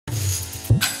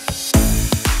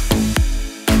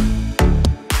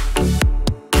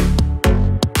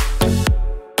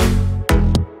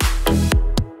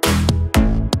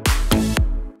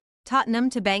Tottenham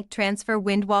to bank transfer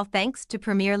windwall thanks to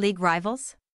Premier League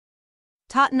rivals?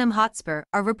 Tottenham Hotspur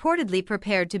are reportedly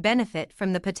prepared to benefit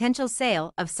from the potential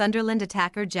sale of Sunderland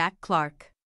attacker Jack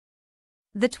Clarke.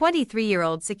 The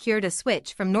 23-year-old secured a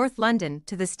switch from North London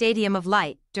to the Stadium of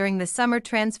Light during the summer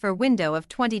transfer window of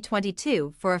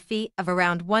 2022 for a fee of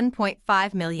around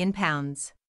 £1.5 million.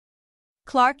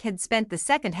 Clarke had spent the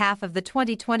second half of the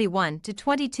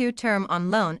 2021-22 term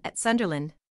on loan at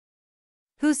Sunderland,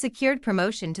 who secured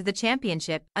promotion to the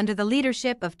Championship under the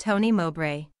leadership of Tony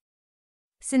Mowbray.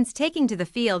 Since taking to the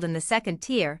field in the second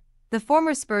tier, the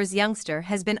former Spurs youngster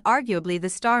has been arguably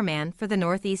the star man for the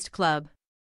North East club,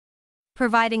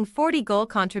 providing 40 goal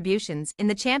contributions in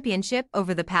the Championship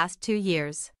over the past 2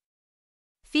 years.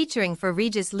 Featuring for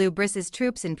Regis Lubris's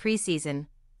troops in pre-season,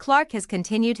 Clarke has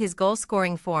continued his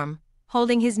goal-scoring form,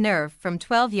 holding his nerve from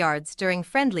 12 yards during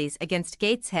friendlies against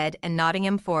Gateshead and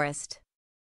Nottingham Forest.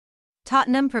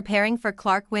 Tottenham preparing for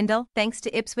Clarke Windle thanks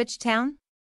to Ipswich Town?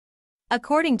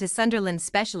 According to Sunderland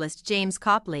specialist James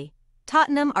Copley,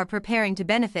 Tottenham are preparing to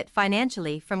benefit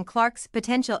financially from Clarke's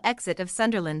potential exit of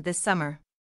Sunderland this summer.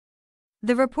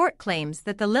 The report claims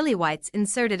that the Lilywhites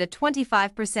inserted a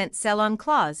 25% sell-on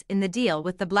clause in the deal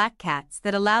with the Black Cats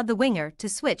that allowed the winger to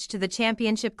switch to the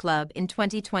Championship club in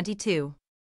 2022.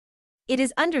 It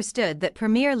is understood that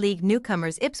Premier League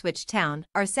newcomers Ipswich Town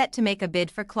are set to make a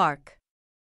bid for Clarke,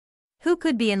 who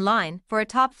could be in line for a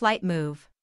top-flight move.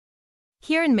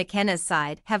 Kieran McKenna's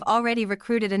side have already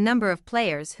recruited a number of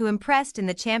players who impressed in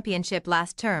the Championship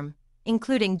last term,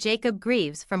 including Jacob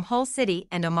Greaves from Hull City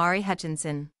and Omari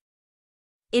Hutchinson.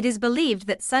 It is believed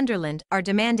that Sunderland are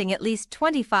demanding at least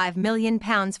 £25 million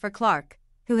for Clarke,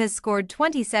 who has scored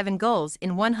 27 goals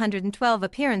in 112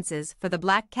 appearances for the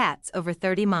Black Cats over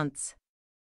 30 months.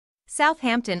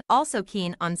 Southampton also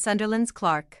keen on Sunderland's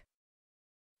Clarke.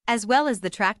 As well as the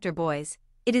Tractor Boys,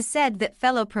 it is said that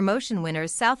fellow promotion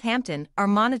winners Southampton are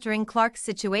monitoring Clarke's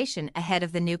situation ahead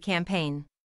of the new campaign.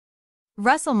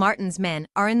 Russell Martin's men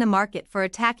are in the market for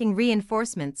attacking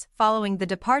reinforcements following the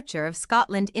departure of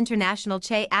Scotland international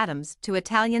Che Adams to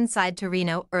Italian side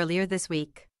Torino earlier this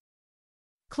week.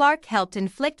 Clarke helped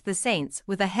inflict the Saints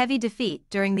with a heavy defeat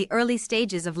during the early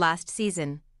stages of last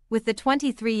season, with the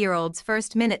 23-year-old's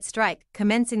first-minute strike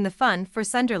commencing the fun for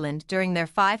Sunderland during their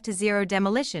 5-0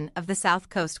 demolition of the South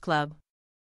Coast club.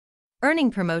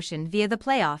 Earning promotion via the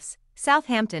playoffs,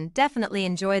 Southampton definitely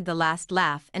enjoyed the last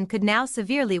laugh and could now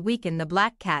severely weaken the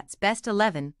Black Cats' best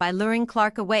 11 by luring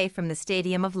Clarke away from the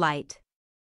Stadium of Light.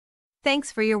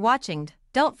 Thanks for your watching.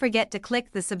 Don't forget to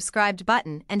click the subscribed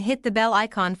button and hit the bell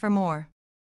icon for more.